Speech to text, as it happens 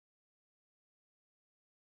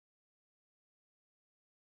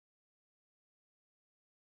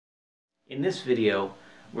In this video,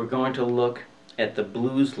 we're going to look at the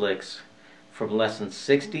blues licks from lessons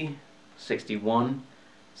 60, 61,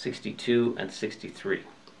 62, and 63.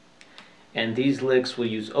 And these licks will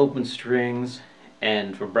use open strings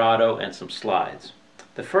and vibrato and some slides.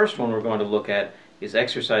 The first one we're going to look at is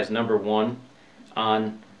exercise number 1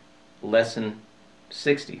 on lesson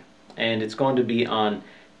 60. And it's going to be on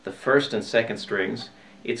the first and second strings.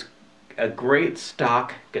 It's a great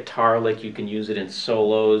stock guitar lick. You can use it in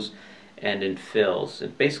solos and in fills.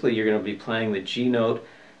 And basically you're going to be playing the G note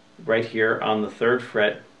right here on the 3rd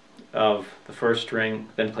fret of the first string,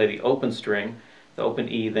 then play the open string, the open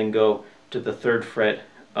E, then go to the 3rd fret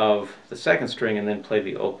of the 2nd string and then play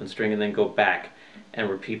the open string and then go back and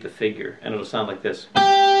repeat the figure. And it'll sound like this.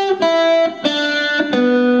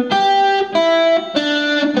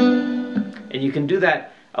 And you can do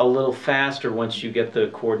that a little faster once you get the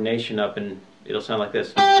coordination up, and it'll sound like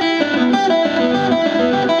this.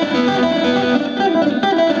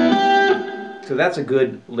 So that's a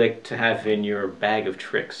good lick to have in your bag of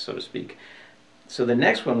tricks, so to speak. So the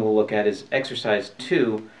next one we'll look at is exercise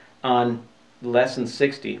 2 on lesson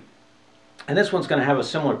 60. And this one's going to have a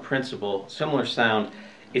similar principle, similar sound.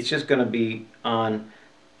 It's just going to be on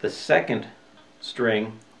the 2nd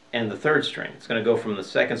string and the 3rd string. It's going to go from the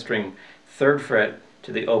 2nd string, 3rd fret,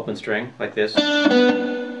 to the open string, like this.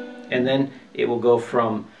 And then it will go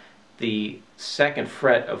from the 2nd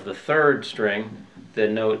fret of the 3rd string, the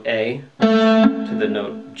note A, to the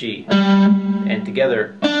note G. And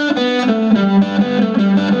together,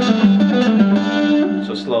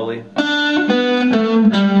 so slowly.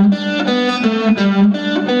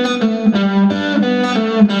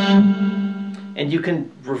 And you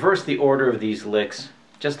can reverse the order of these licks.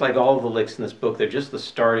 Just like all of the licks in this book, they're just the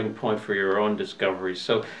starting point for your own discoveries.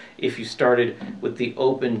 So if you started with the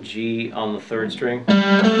open G on the 3rd string,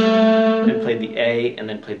 and played the A, and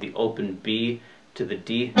then played the open B to the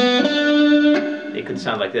D, it could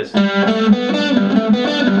sound like this.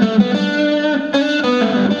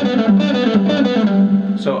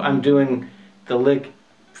 So I'm doing the lick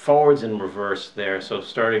forwards and reverse there. So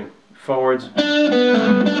starting forwards,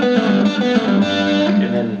 and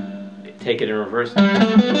then take it in reverse.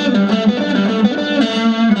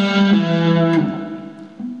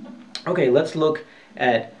 Okay, let's look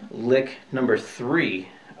at lick number 3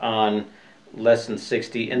 on lesson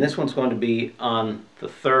 60, and this one's going to be on the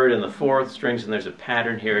 3rd and the 4th strings, and there's a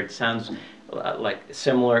pattern here. It sounds like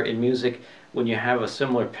similar in music. When you have a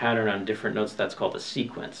similar pattern on different notes, that's called a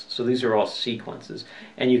sequence. So these are all sequences,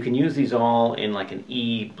 and you can use these all in like an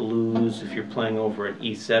E blues if you're playing over an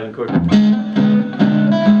E7 chord,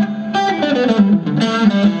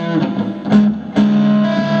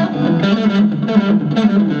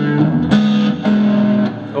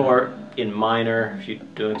 or in minor if you're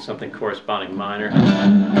doing something corresponding minor.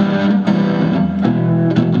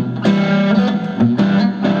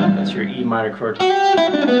 That's your E minor chord.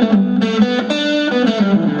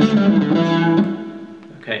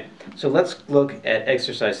 Okay, so let's look at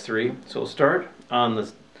exercise 3. So we'll start on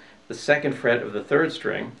the 2nd fret of the 3rd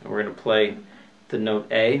string, and we're going to play the note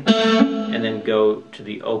A, and then go to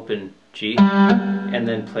the open G, and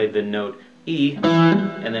then play the note E,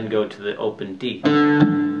 and then go to the open D.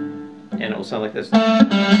 And it will sound like this.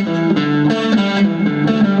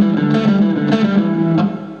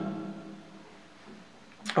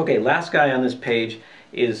 Okay, last guy on this page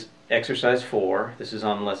is exercise 4. This is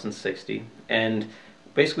on lesson 60. And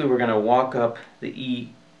basically we're going to walk up the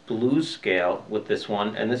E blues scale with this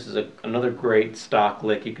one. And this is another great stock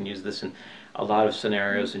lick. You can use this in a lot of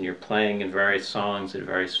scenarios, and you're playing in various songs at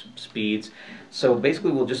various speeds. So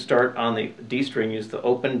basically we'll just start on the D string, use the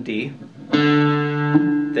open D,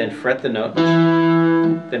 then fret the note,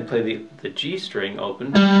 then play the G string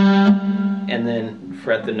open, and then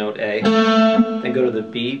fret the note A, then go to the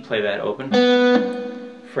B, play that open,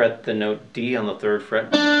 fret the note D on the 3rd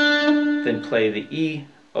fret, then play the E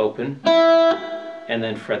open, and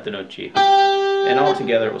then fret the note G. And all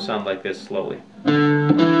together it will sound like this slowly.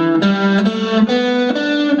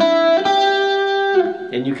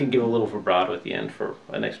 And you can give a little vibrato at the end for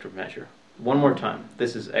an extra measure. One more time.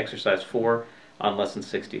 This is exercise 4 on lesson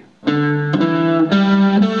 60.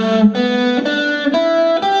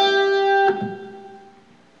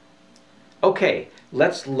 Okay,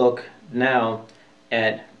 let's look now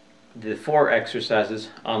at the 4 exercises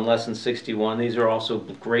on lesson 61. These are also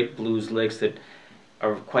great blues licks that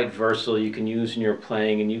are quite versatile. You can use in your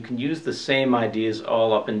playing, and you can use the same ideas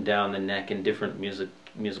all up and down the neck in different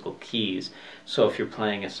musical keys. So if you're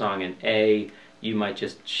playing a song in A, you might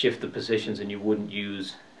just shift the positions and you wouldn't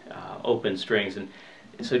use open strings. And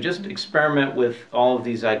So just experiment with all of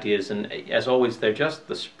these ideas, and as always, they're just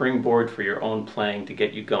the springboard for your own playing to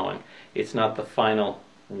get you going. It's not the final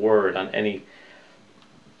word on any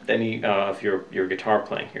of your guitar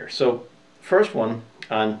playing here. So first one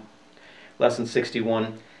on lesson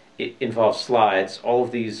 61, it involves slides. All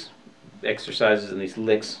of these exercises and these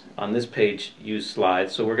licks on this page use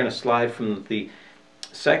slides. So we're going to slide from the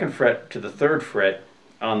 2nd fret to the 3rd fret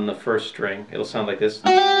on the 1st string. It'll sound like this.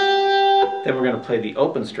 Then we're going to play the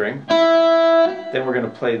open string. Then we're going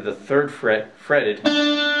to play the 3rd fret fretted.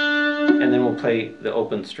 And then we'll play the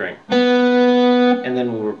open string. And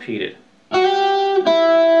then we'll repeat it.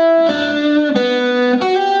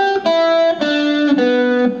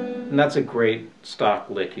 And that's a great stock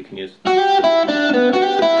lick you can use.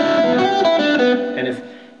 And if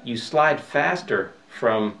you slide faster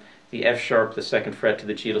from the F sharp, the 2nd fret, to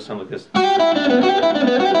the G, it'll sound like this.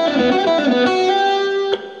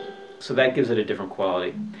 So that gives it a different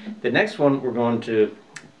quality. The next one we're going to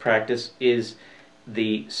practice is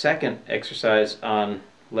the 2nd exercise on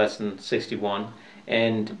lesson 61.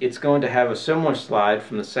 And it's going to have a similar slide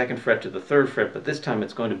from the 2nd fret to the 3rd fret, but this time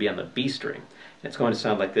it's going to be on the B string. It's going to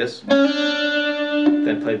sound like this.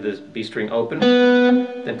 Then play the B string open.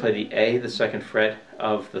 Then play the A, the 2nd fret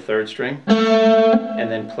of the 3rd string. And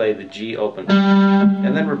then play the G open.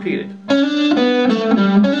 And then repeat it.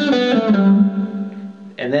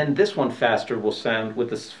 And then this one faster will sound, with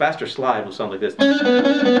this faster slide, will sound like this. Like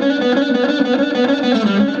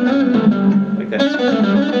that.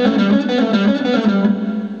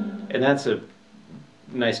 And that's a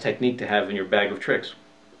nice technique to have in your bag of tricks.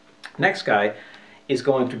 Next guy is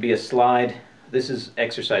going to be a slide. This is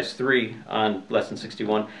exercise 3 on lesson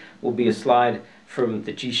 61. Will be a slide from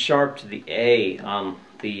the G sharp to the A on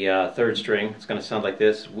the 3rd string. It's going to sound like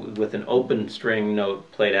this, with an open string note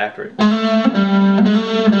played after it.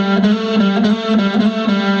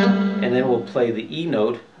 And then we'll play the E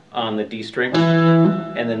note on the D string,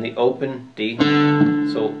 and then the open D.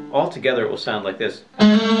 So all together it will sound like this.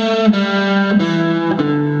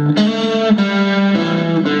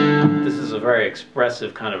 This is a very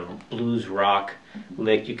expressive kind of blues rock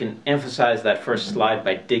lick. You can emphasize that first slide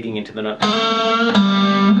by digging into the note.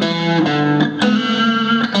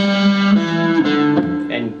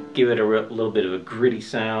 And give it a little bit of a gritty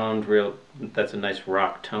sound. That's a nice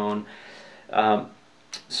rock tone.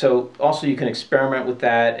 So also you can experiment with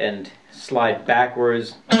that and slide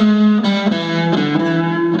backwards.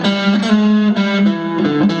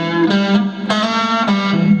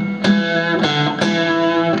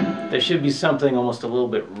 There should be something almost a little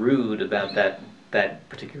bit rude about that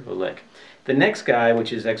particular lick. The next guy,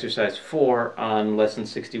 which is exercise 4 on lesson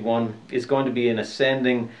 61, is going to be an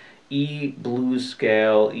ascending E blues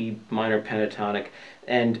scale, E minor pentatonic,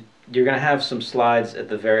 and you're going to have some slides at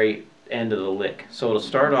the very end of the lick. So it'll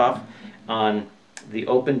start off on the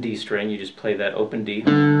open D string. You just play that open D.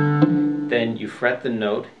 Then you fret the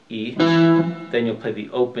note E. Then you'll play the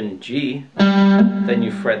open G. Then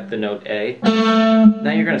you fret the note A.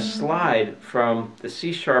 Now you're going to slide from the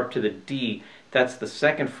C sharp to the D. That's the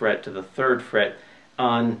 2nd fret to the 3rd fret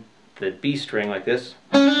on the B string like this.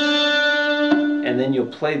 And then you'll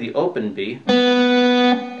play the open B.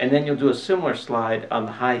 And then you'll do a similar slide on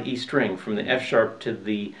the high E string from the F sharp to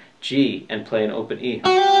the G and play an open E.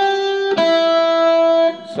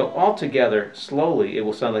 So all together, slowly, it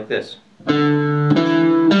will sound like this.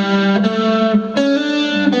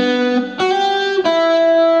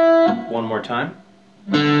 One more time.